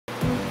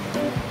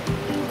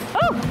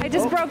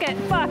just broke it.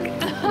 Fuck.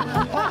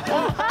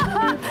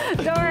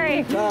 Don't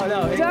worry. No.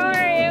 Don't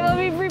worry. It will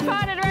be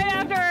repotted right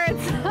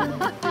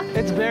afterwards.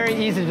 It's very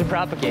easy to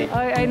propagate.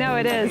 I know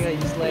it is.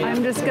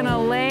 I'm just gonna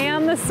lay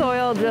on the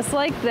soil just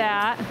like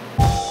that.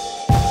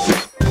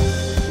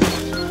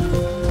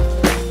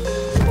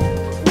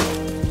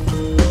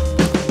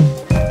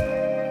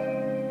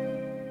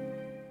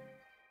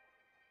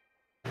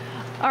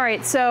 All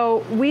right,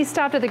 so we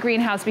stopped at the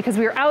greenhouse because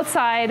we were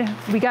outside.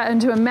 We got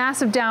into a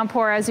massive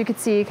downpour, as you could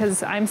see,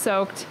 because I'm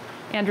soaked.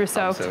 Andrew's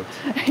soaked.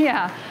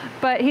 Yeah,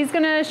 but he's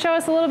gonna show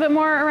us a little bit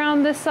more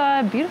around this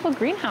beautiful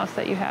greenhouse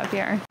that you have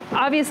here.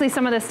 Obviously,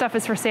 some of this stuff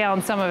is for sale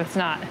and some of it's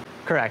not.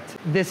 Correct.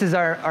 This is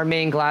our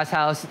main glass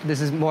house.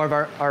 This is more of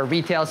our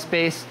retail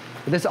space.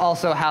 This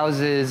also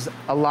houses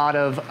a lot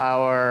of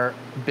our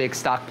big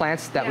stock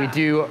plants that we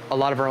do a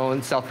lot of our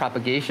own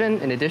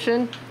self-propagation in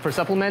addition for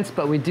supplements,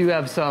 but we do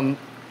have some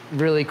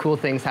really cool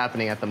things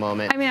happening at the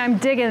moment. I mean, I'm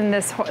digging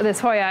this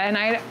Hoya, and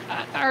I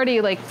already,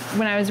 like,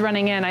 when I was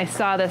running in, I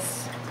saw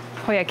this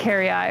Hoya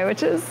carrii,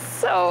 which is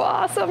so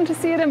awesome to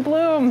see it in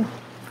bloom.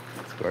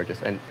 It's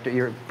gorgeous. And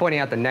you're pointing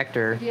out the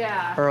nectar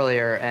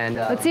earlier, and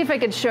let's see if I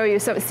could show you.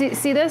 So see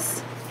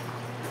this?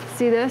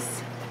 See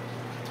this?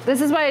 This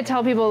is why I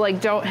tell people,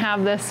 like, don't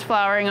have this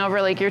flowering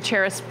over like your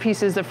cherished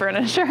pieces of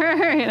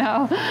furniture, you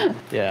know?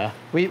 Yeah,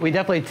 we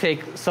definitely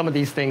take some of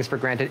these things for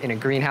granted in a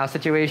greenhouse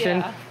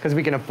situation because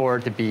we can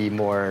afford to be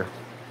more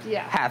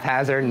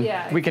haphazard.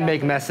 And we can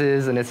make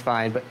messes and it's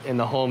fine, but in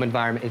the home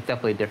environment, it's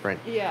definitely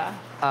different. Yeah.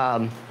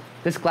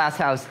 This glass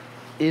house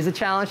is a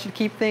challenge to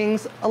keep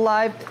things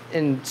alive,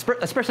 and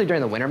especially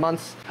during the winter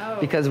months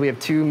because we have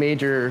 2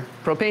 major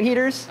propane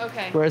heaters,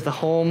 whereas the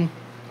home,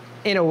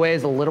 in a way,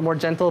 is a little more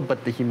gentle,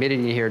 but the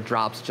humidity here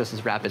drops just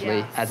as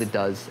rapidly as it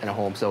does in a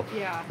home. So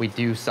we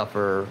do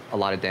suffer a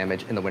lot of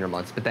damage in the winter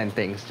months, but then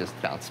things just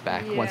bounce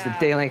back once the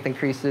day length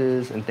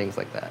increases and things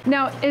like that.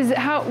 Now,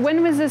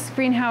 when was this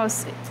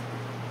greenhouse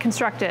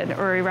constructed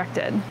or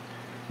erected?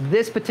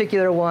 This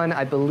particular one,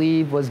 I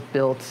believe, was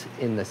built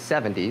in the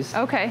 70s.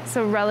 Okay,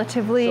 so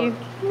relatively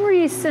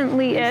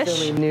recently-ish.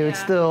 Recently new. It's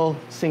still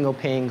single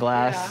pane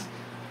glass,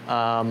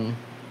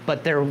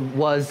 but there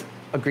was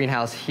a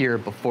greenhouse here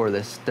before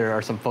this. There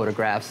are some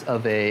photographs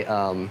of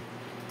a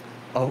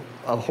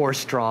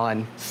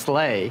horse-drawn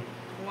sleigh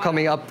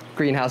coming up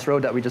Greenhouse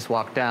Road that we just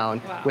walked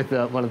down with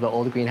one of the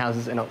old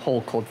greenhouses and a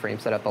whole cold frame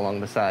set up along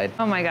the side.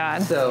 Oh my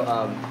God.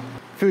 So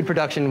food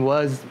production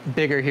was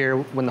bigger here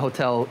when the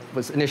hotel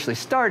was initially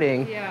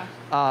starting,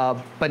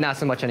 but not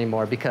so much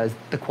anymore because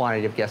the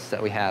quantity of guests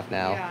that we have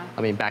now.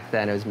 I mean, back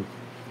then it was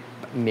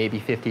maybe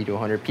 50 to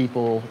 100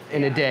 people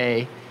in a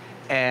day,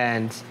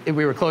 and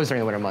we were closed during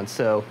the winter months.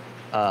 So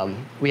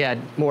we had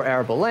more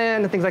arable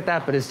land and things like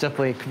that, but it's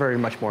definitely converted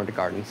much more into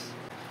gardens.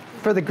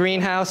 For the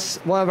greenhouse,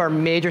 one of our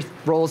major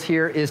roles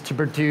here is to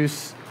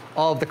produce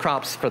all of the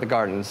crops for the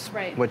gardens,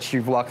 which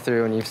you've walked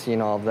through and you've seen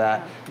all of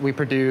that. We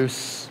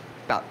produce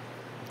about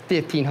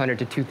 1,500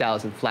 to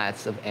 2,000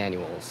 flats of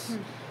annuals.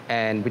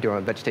 And we do our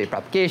own vegetative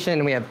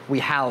propagation. We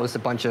house a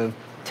bunch of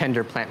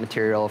tender plant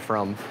material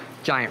from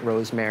giant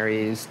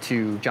rosemarys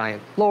to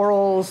giant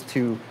laurels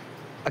to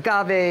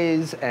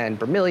agaves and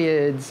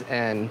bromeliads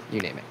and you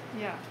name it.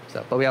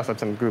 So, but we also have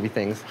some groovy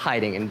things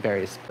hiding in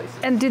various places.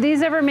 And do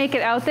these ever make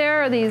it out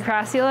there, these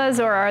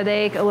crassulas, or are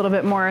they a little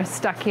bit more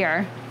stuck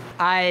here?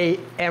 I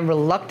am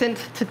reluctant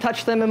to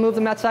touch them and move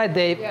them outside.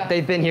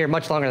 They've been here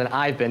much longer than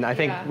I've been. I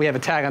think we have a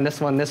tag on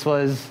this one. This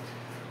was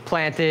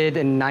planted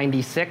in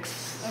 '96,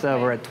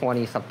 so we're at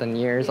 20-something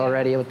years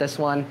already with this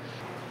one.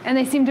 And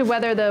they seem to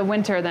weather the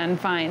winter then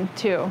fine,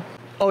 too.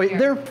 Oh,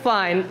 they're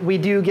fine. We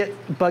do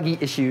get buggy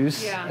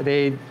issues.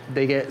 They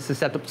get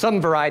susceptible.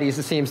 Some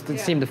varieties seem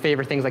to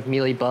favor things like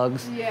mealy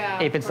bugs.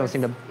 Aphids don't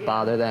seem to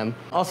bother them.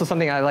 Also,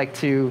 something I like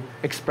to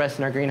express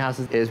in our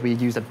greenhouses is we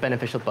use a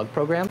beneficial bug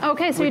program.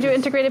 Okay, so you do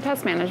integrated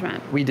pest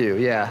management. We do,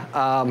 yeah.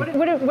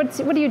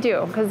 What do you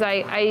do? Because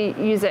I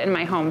use it in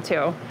my home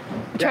too.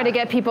 I try to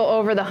get people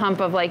over the hump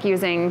of like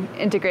using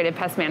integrated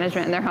pest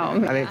management in their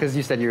home. I mean, because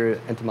you said you're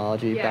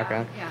entomology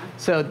background.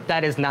 So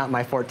that is not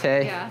my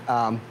forte,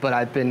 but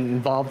I've been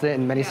involved in it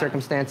in many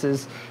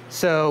circumstances.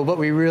 So what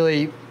we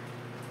really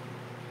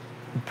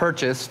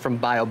purchase from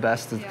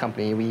BioBest, the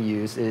company we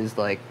use, is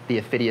like the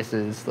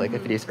Aphidiuses, like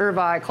Aphidius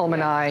urvi,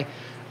 Colmani.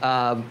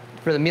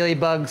 For the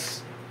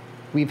mealybugs,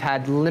 we've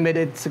had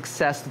limited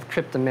success with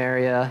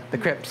Cryptomeria, the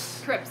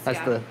Crypts. That's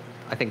the,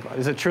 I think,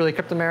 is it truly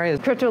Cryptomeria?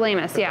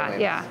 Cryptolaemus,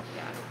 yeah.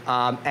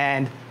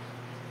 And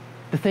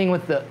the thing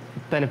with the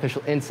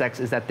beneficial insects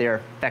is that they're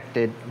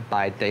affected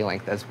by day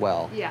length as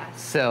well.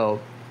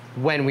 So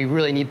when we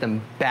really need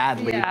them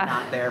badly, they're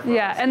not there for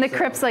us. And the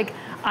crypts, like,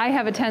 I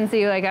have a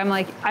tendency, like,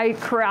 I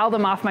corral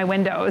them off my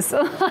windows.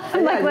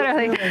 Like,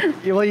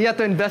 literally. Well, you have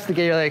to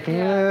investigate. You're like,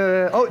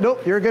 oh,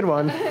 nope, you're a good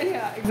one.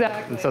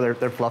 Exactly. And so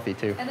they're fluffy,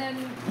 too. And then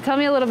tell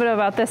me a little bit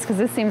about this, because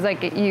this seems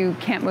like you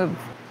can't move.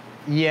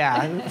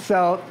 Yeah,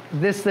 so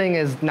this thing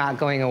is not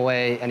going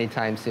away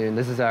anytime soon.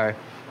 This is our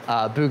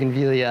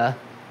bougainvillea.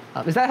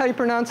 Is that how you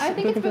pronounce it? I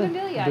think it's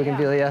bougainvillea.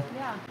 Bougainvillea.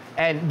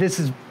 And this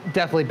has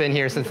definitely been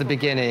here since the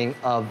beginning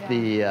of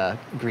the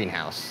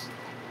greenhouse.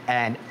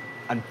 And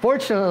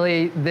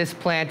unfortunately, this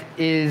plant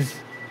is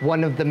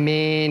one of the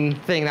main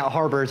thing that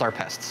harbors our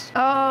pests.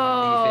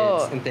 Oh.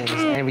 Aphids and things.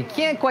 And we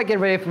can't quite get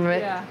away from it.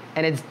 Yeah.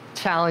 And it's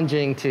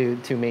challenging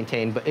to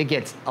maintain, but it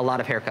gets a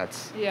lot of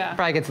haircuts. Yeah.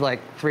 Probably gets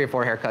like 3 or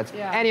 4 haircuts.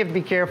 Yeah. And you have to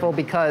be careful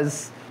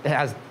because it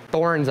has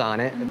thorns on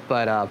it,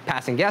 but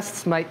passing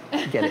guests might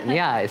get it in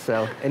the eye,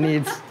 so it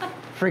needs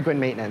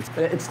frequent maintenance.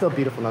 But it's still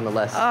beautiful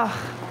nonetheless.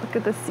 Oh, look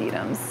at the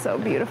sedums, so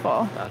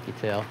beautiful. Rocky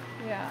tail.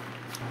 Yeah.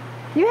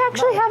 You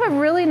actually have a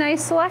really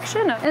nice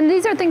selection, and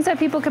these are things that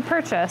people could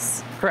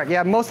purchase. Correct,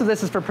 yeah, most of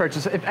this is for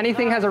purchase. If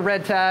anything has a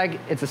red tag,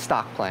 it's a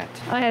stock plant.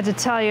 I had to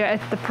tell you,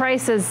 the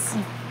prices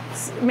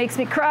makes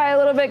me cry a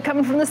little bit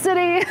coming from the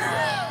city.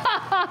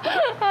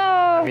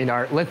 I mean,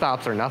 our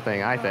lithops are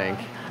nothing, I think.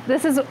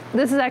 This is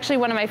actually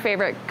one of my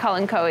favorite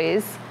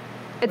kalanchoes.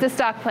 It's a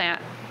stock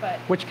plant. But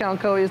which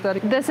kalanchoe is that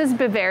again? This is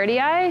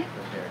Bavardii.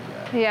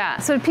 Yeah,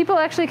 so people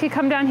actually could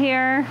come down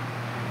here,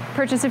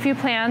 purchase a few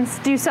plants.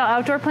 Do you sell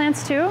outdoor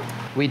plants too?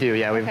 We do,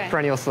 yeah. We have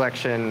perennial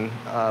selection,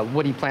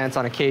 woody plants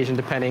on occasion,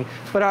 depending.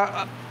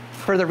 But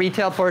for the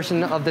retail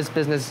portion of this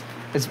business,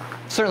 is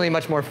certainly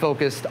much more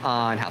focused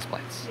on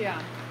houseplants.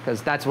 Yeah.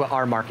 Because that's what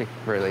our market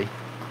really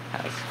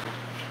has.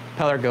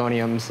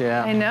 Pelargoniums,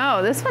 yeah. I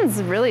know. This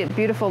one's really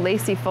beautiful,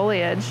 lacy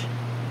foliage.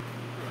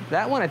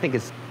 That one I think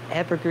is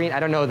evergreen.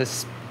 I don't know the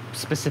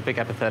specific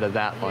epithet of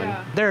that one.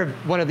 Yeah. They're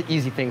one of the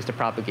easy things to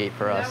propagate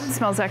for us. That one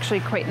smells actually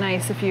quite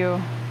nice if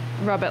you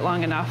rub it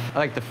long enough. I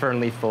like the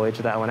fern leaf foliage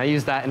of that one. I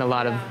use that in a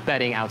lot of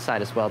bedding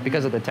outside as well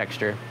because of the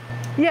texture.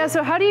 Yeah,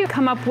 so how do you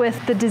come up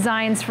with the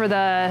designs for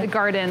the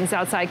gardens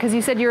outside? Because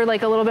you said you're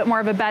like a little bit more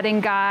of a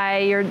bedding guy,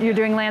 you're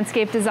doing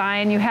landscape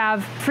design, you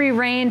have free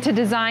reign to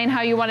design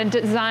how you want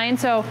to design,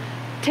 so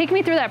take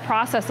me through that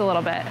process a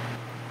little bit.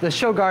 The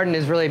show garden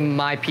is really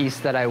my piece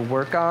that I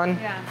work on.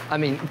 Yeah. I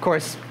mean, of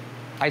course,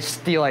 I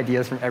steal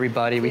ideas from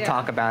everybody, we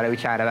talk about it, we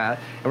chat about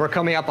it, and we're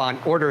coming up on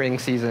ordering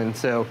season,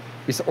 so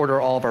we order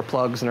all of our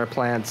plugs and our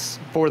plants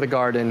for the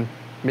garden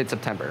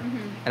mid-September,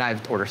 and I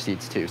have to order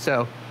seeds too.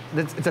 So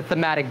it's a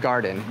thematic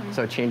garden,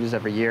 so it changes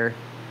every year.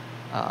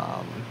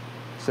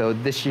 So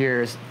this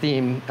year's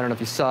theme, I don't know if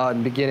you saw it in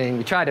the beginning,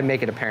 we tried to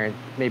make it apparent,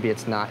 maybe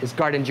it's not, is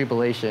Garden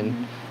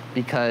Jubilation,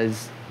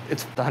 because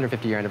it's the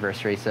 150-year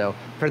anniversary. So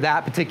for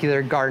that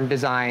particular garden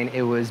design,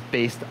 it was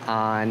based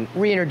on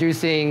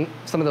reintroducing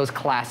some of those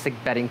classic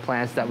bedding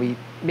plants that we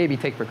maybe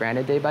take for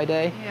granted day by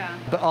day,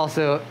 but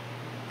also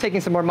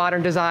taking some more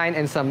modern design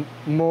and some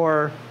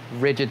more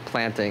rigid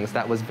plantings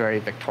that was very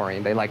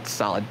Victorian. They liked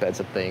solid beds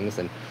of things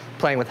and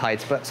playing with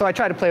heights. But so I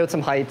tried to play with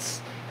some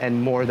heights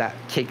and more of that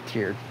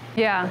cake-tiered.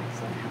 Yeah.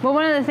 Well,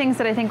 one of the things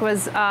that I think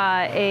was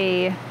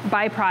a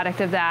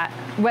byproduct of that,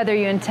 whether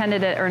you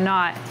intended it or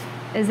not,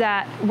 is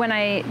that when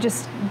I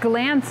just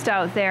glanced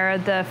out there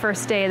the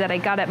first day that I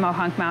got at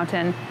Mohonk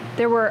Mountain,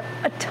 there were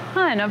a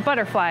ton of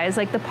butterflies.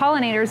 Like the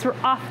pollinators were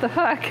off the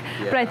hook.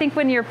 But I think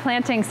when you're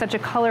planting such a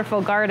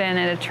colorful garden,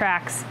 it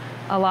attracts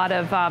a lot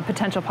of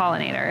potential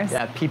pollinators.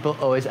 Yeah, people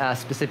always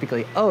ask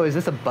specifically, oh, is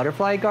this a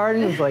butterfly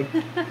garden? It's like,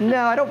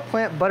 no, I don't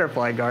plant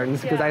butterfly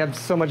gardens because I have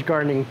so much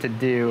gardening to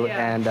do.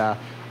 And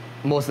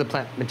most of the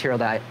plant material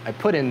that I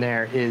put in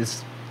there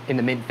is in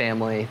the mint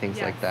family, things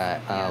like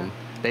that.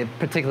 They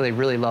particularly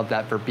really love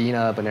that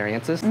verbena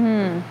bonariensis.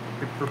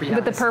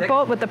 With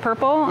the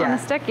purple on the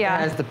stick, It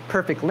has the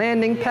perfect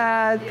landing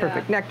pad,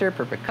 perfect nectar,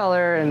 perfect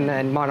color, and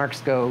then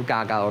monarchs go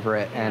gaga over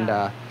it.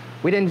 And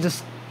we didn't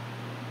just,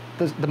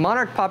 the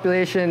monarch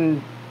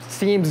population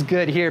seems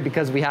good here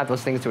because we have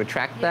those things to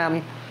attract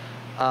them.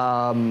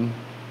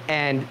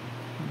 And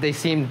they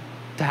seem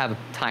to have a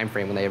time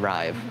frame when they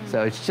arrive.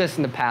 So it's just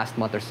in the past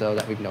month or so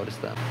that we've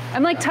noticed them.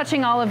 I'm like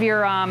touching all of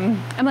your, I'm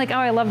like, oh,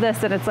 I love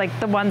this, and it's like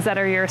the ones that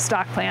are your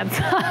stock plants.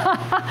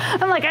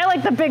 I'm like, I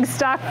like the big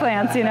stock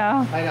plants, you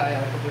know? I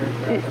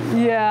know,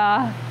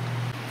 yeah.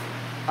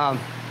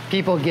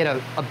 People get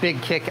a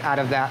big kick out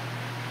of that.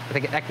 I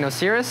think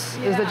Echinoceros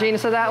is the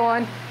genus of that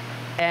one.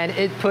 And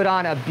it put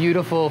on a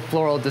beautiful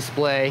floral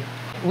display.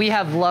 We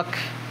have luck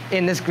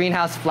in this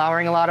greenhouse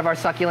flowering a lot of our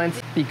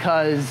succulents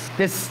because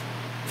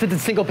since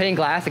it's single pane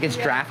glass, it gets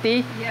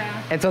drafty.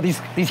 And so these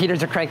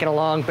heaters are cranking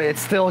along, but it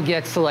still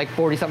gets to like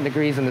 40-something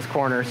degrees in this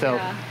corner,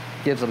 so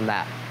gives them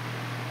that.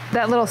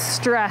 That little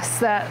stress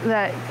that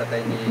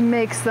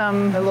makes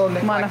them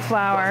want to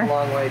flower. Goes a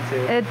long way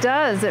too. It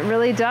does, it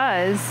really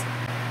does.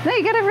 No,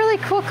 you got a really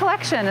cool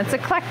collection. It's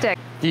eclectic.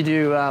 Do you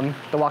do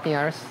the walking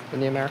iris in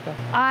the America?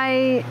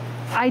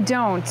 I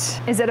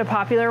don't. Is it a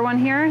popular one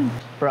here?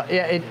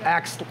 Yeah, it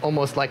acts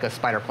almost like a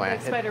spider plant.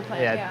 Like spider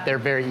plant, They're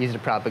very easy to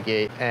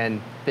propagate, and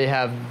they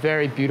have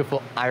very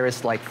beautiful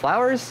iris-like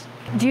flowers.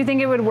 Do you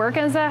think it would work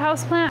as a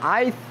houseplant?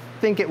 I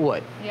think it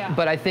would,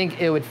 but I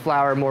think it would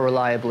flower more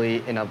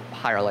reliably in a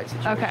higher light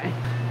situation. Okay.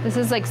 This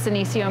is like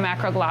Senecio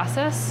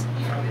macroglossus.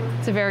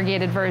 It's a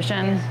variegated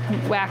version,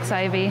 wax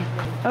ivy.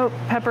 Oh,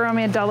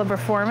 Peperomia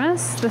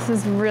delabriformis. This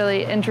is a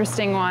really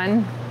interesting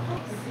one.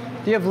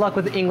 Do you have luck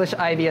with English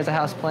ivy as a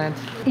houseplant?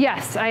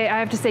 Yes, I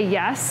have to say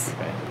yes.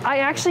 Okay. I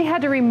actually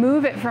had to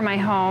remove it from my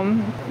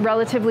home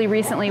relatively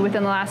recently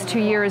within the last 2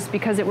 years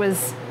because it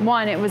was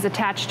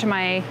attached to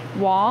my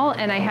wall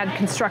and I had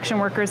construction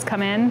workers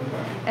come in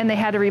and they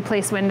had to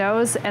replace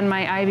windows and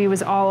my ivy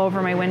was all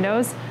over my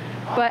windows.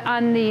 But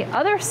on the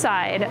other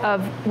side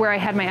of where I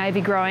had my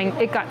ivy growing,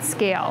 it got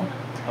scale.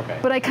 Okay.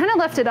 But I kind of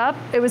left it up.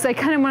 It was like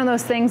kind of one of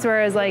those things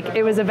where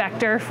it was a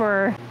vector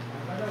for...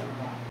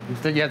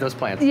 You have those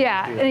plants.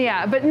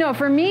 Yeah. But no,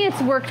 for me, it's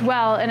worked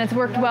well, and it's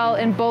worked well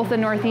in both a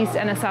northeast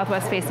and a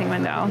southwest facing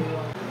window.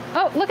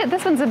 Oh, look at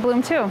this one's in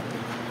bloom too.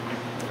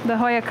 The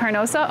Hoya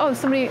carnosa. Oh,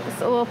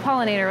 a little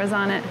pollinator was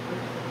on it.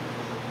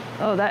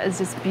 Oh, that is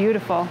just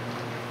beautiful.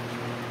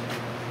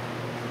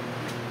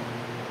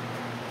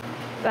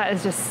 That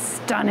is just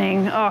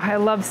stunning. Oh, I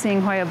love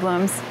seeing Hoya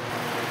blooms.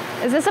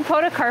 Is this a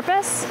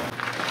podocarpus?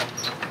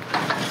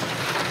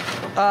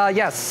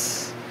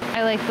 Yes.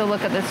 I like the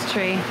look of this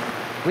tree.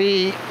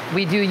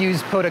 We do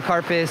use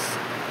podocarpus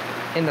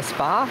in the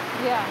spa,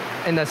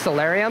 in the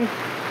solarium.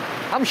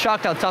 I'm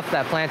shocked how tough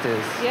that plant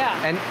is.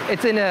 Yeah. And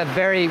it's in a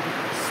very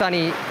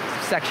sunny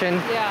section.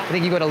 Yeah. I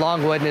think you go to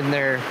Longwood and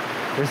there's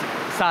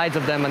sides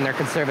of them in their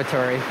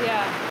conservatory.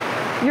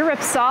 Yeah. Your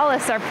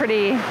ripsalis are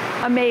pretty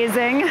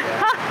amazing.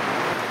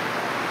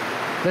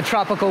 The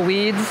tropical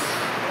weeds.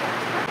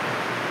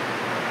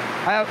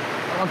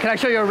 Can I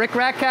show you a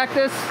rickrack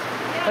cactus?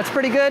 Yeah. That's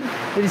pretty good.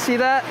 Did you see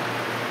that?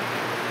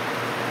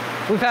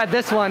 We've had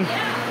this one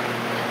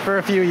for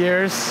a few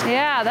years.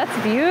 Yeah, that's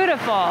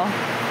beautiful.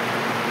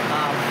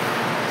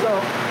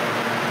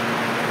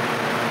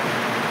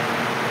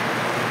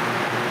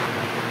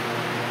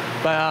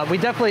 But we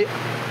definitely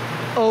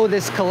owe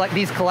these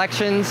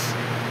collections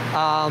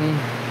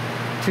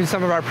to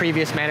some of our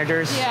previous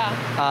managers.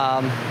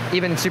 Yeah.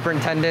 Even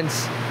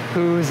superintendents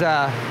whose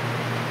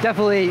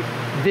definitely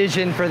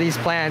vision for these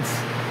plants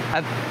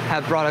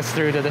have brought us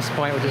through to this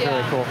point, which is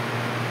really cool.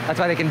 That's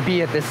why they can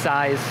be at this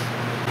size.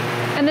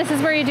 And this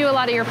is where you do a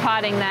lot of your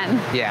potting then?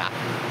 Yeah.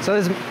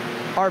 So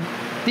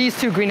these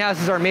two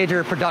greenhouses are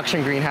major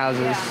production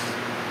greenhouses. Yeah.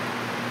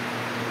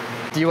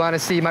 Do you want to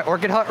see my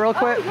orchid hut real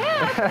quick? Oh,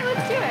 yeah,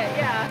 let's do it,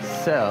 yeah.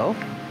 So,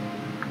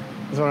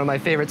 this is one of my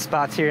favorite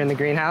spots here in the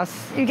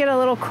greenhouse. You get a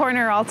little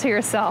corner all to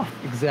yourself.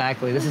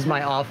 Exactly, this is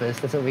my office,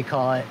 that's what we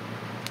call it.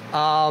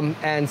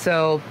 And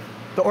so,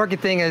 the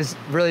orchid thing has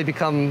really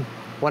become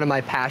one of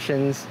my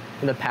passions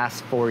in the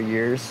past 4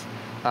 years,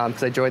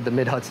 because I joined the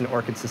Mid-Hudson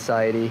Orchid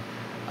Society.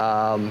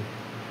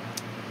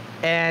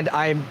 And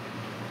I'm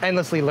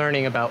endlessly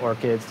learning about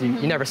orchids. You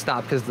never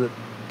stop because the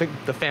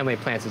family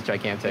of plants is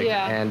gigantic.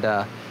 Yeah. And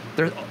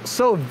they're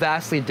so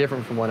vastly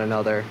different from one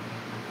another.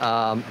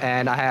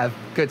 And I have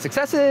good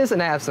successes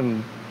and I have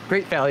some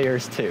great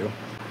failures too.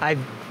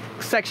 I've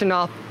sectioned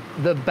off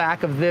the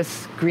back of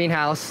this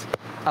greenhouse,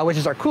 which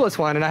is our coolest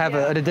one, and I have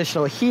an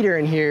additional heater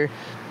in here.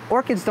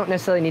 Orchids don't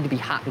necessarily need to be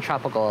hot and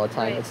tropical all the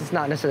time. Right. It's just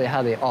not necessarily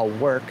how they all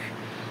work.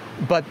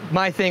 But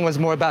my thing was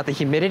more about the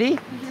humidity.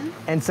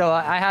 And so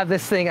I have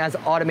this thing as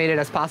automated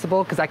as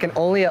possible because I can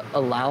only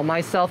allow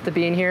myself to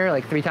be in here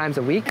like 3 times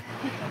a week.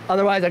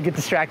 Otherwise I'd get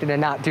distracted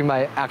and not do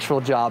my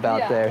actual job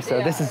out there.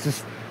 So this is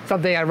just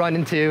something I run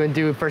into and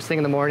do first thing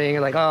in the morning,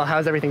 and like, oh,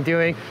 how's everything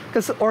doing?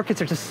 Because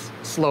orchids are just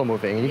slow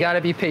moving. You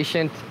gotta be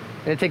patient,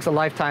 and it takes a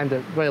lifetime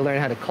to really learn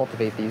how to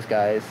cultivate these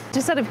guys.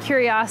 Just out of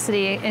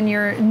curiosity in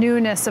your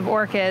newness of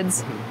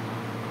orchids,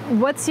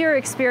 what's your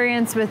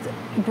experience with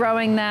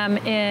growing them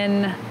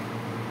in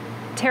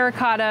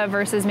terracotta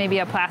versus maybe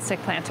a plastic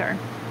planter?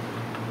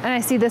 And I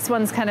see this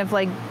one's kind of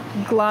like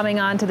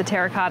glomming onto the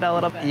terracotta a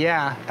little bit.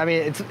 Yeah, I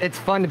mean, it's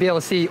fun to be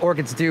able to see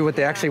orchids do what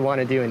they actually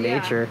want to do in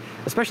nature,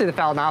 especially the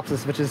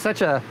Phalaenopsis, which is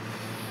such a,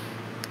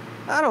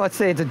 I don't know, let's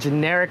say it's a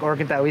generic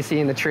orchid that we see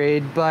in the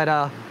trade,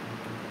 but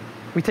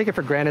we take it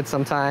for granted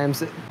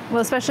sometimes.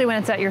 Well, especially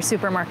when it's at your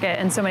supermarket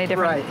and so many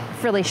different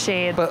frilly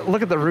shades. But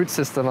look at the root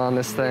system on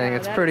this thing.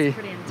 It's pretty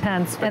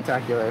intense.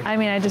 Spectacular. And, I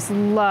mean, I just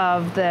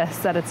love this,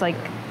 that it's like,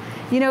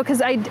 you know,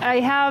 because I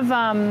have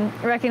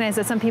recognized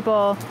that some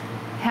people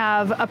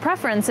have a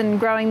preference in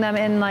growing them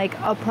in like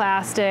a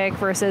plastic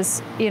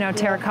versus, you know,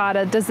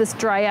 terracotta. Does this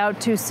dry out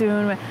too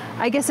soon?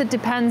 I guess it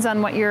depends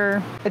on what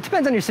you're... It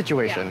depends on your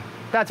situation. Yeah.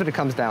 That's what it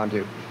comes down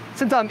to.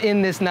 Since I'm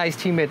in this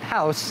nice humid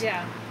house,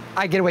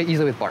 I get away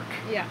easily with bark.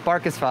 Yeah.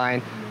 Bark is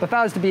fine. But if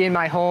I was to be in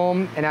my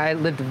home and I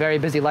lived a very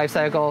busy life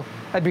cycle,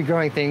 I'd be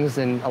growing things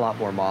in a lot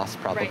more moss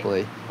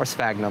probably, or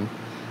sphagnum.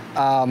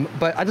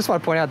 But I just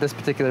want to point out this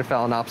particular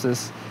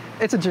Phalaenopsis.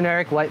 It's a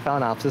generic white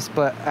Phalaenopsis,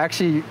 but I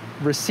actually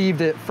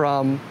received it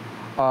from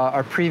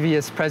our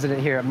previous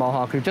president here at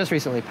Mohonk, who just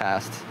recently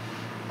passed.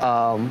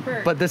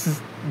 But this is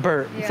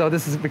Bert, so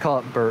we call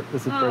it Bert.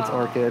 This is Bert's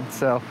orchid.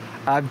 So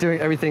I'm doing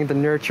everything to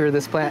nurture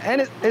this plant,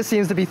 and it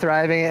seems to be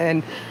thriving.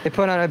 And it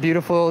put on a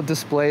beautiful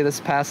display this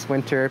past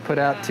winter. It put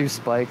out 2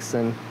 spikes,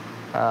 and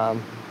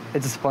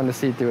it's just fun to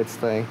see it do its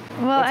thing.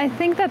 Well, I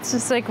think that's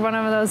just like one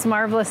of those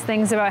marvelous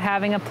things about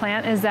having a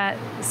plant is that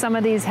some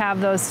of these have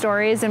those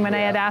stories. And when I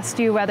had asked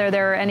you whether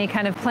there are any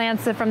kind of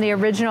plants that from the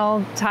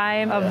original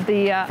time of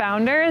the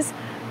founders,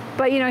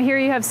 but you know, here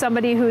you have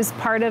somebody who's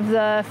part of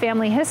the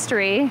family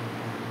history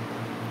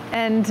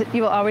And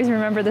you will always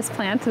remember this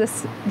plant,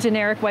 this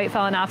generic white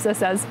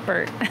Phalaenopsis, as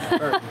Bert.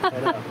 Bert, I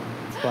know.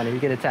 It's funny, we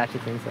get attached to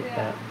things like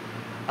that.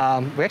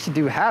 We actually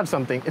do have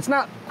something. It's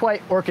not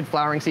quite orchid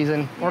flowering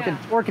season.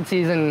 Orchid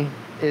season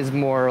is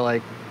more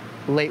like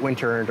late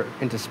winter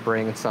into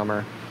spring and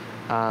summer.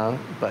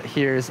 But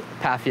here's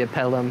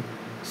Paphiopedilum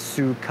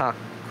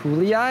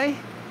sucaculii.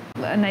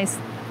 A nice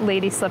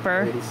lady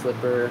slipper. Lady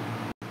slipper.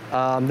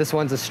 This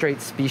one's a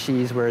straight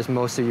species, whereas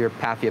most of your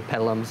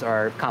Paphiopedilums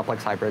are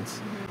complex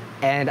hybrids.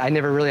 And I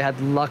never really had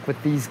luck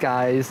with these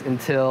guys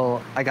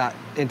until I got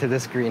into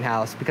this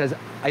greenhouse, because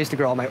I used to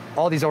grow most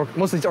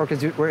of these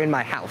orchids were in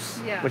my house,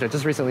 which I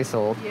just recently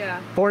sold.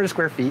 400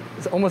 square feet.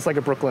 It's almost like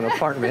a Brooklyn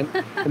apartment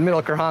in the middle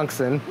of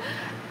Mohonk.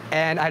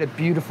 And I had a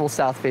beautiful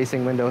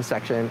south-facing window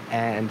section,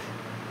 and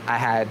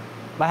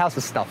my house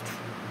was stuffed.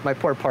 My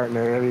poor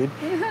partner, I mean,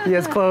 he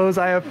has clothes,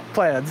 I have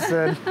plants.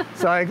 And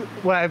so I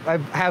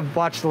have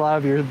watched a lot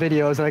of your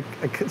videos, and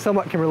I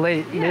somewhat can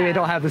relate. Maybe I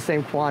don't have the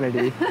same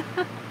quantity,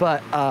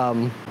 but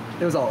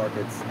it was all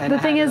orchids. And the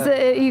thing is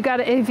that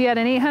if you had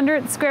an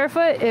 800 square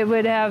foot, it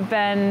would have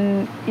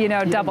been,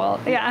 double.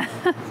 Yeah.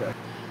 Exactly.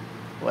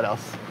 What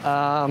else?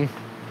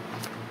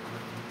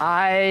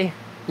 I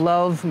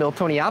love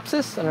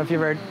Miltoniopsis. I don't know if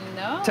you've ever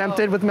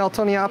tempted with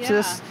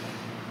Miltoniopsis.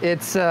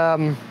 It's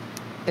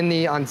in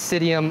the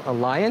Oncidium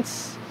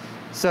alliance.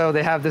 So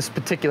they have this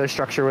particular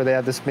structure where they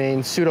have this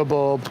main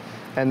pseudobulb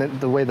and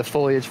the way the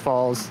foliage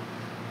falls.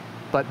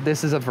 But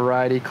this is a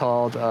variety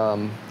called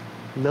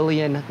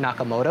Lillian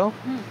Nakamoto.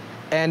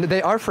 And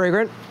they are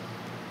fragrant.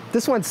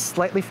 This one's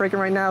slightly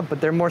fragrant right now,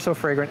 but they're more so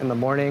fragrant in the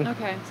morning.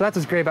 So that's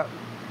what's great about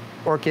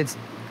orchids,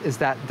 is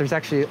that there's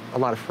actually a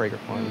lot of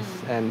fragrant ones.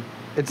 And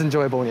it's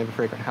enjoyable when you have a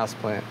fragrant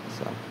houseplant.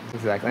 So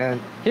exactly. And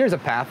here's a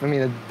Paph. I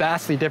mean, it's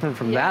vastly different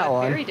from that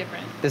one. Very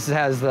different. This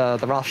has the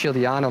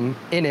Rothschildianum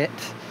in it,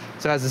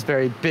 so it has this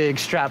very big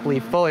strap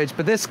leaf foliage.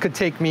 But this could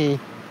take me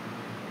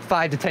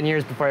 5 to 10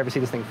 years before I ever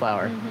see this thing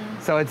flower.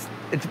 So it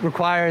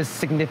requires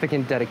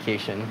significant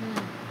dedication.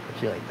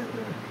 I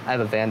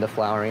have a Vanda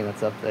flowering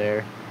that's up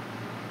there.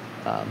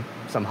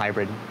 Some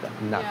hybrid that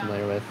I'm not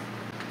familiar with.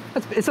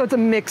 So it's a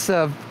mix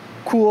of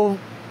cool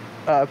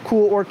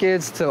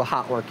orchids to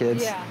hot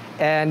orchids.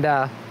 And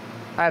I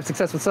have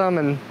success with some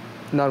and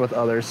none with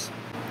others.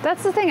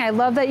 That's the thing. I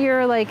love that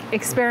you're like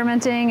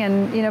experimenting,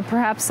 and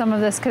perhaps some of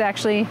this could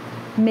actually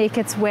make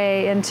its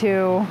way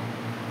into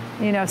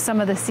some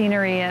of the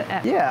scenery.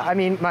 Yeah, I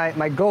mean,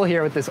 my goal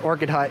here with this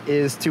orchid hut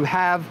is to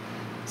have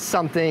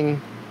something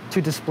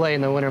to display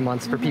in the winter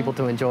months for people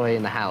to enjoy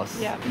in the house.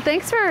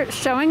 Thanks for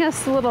showing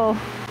us the little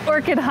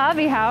orchid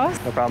hobby house.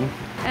 No problem.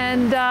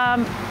 And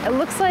it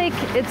looks like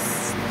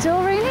it's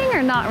still raining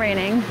or not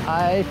raining?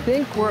 I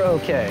think we're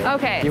okay.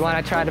 Okay. You want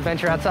to try to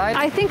venture outside?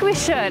 I think we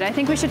should. I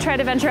think we should try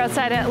to venture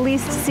outside and at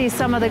least see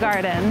some of the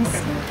gardens.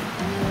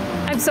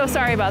 I'm so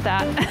sorry about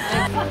that.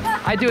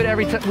 I do it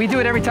every time. We do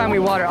it every time we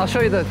water. I'll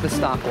show you the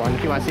stock one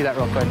if you want to see that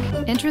real quick.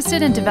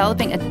 Interested in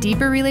developing a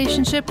deeper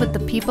relationship with the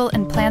people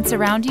and plants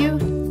around you?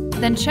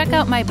 Then check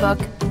out my book,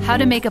 How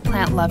to Make a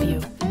Plant Love You.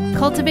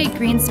 Cultivate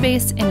green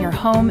space in your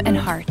home and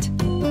heart.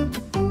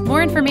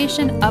 More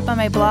information up on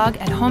my blog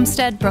at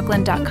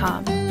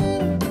homesteadbrooklyn.com.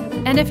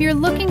 And if you're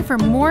looking for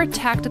more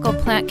tactical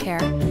plant care,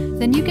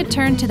 then you can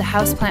turn to the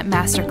Houseplant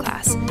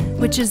Masterclass,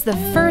 which is the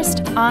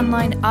first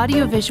online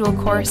audiovisual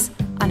course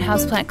on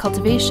houseplant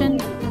cultivation,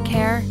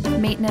 care,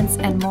 maintenance,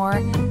 and more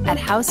at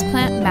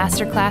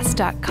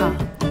houseplantmasterclass.com.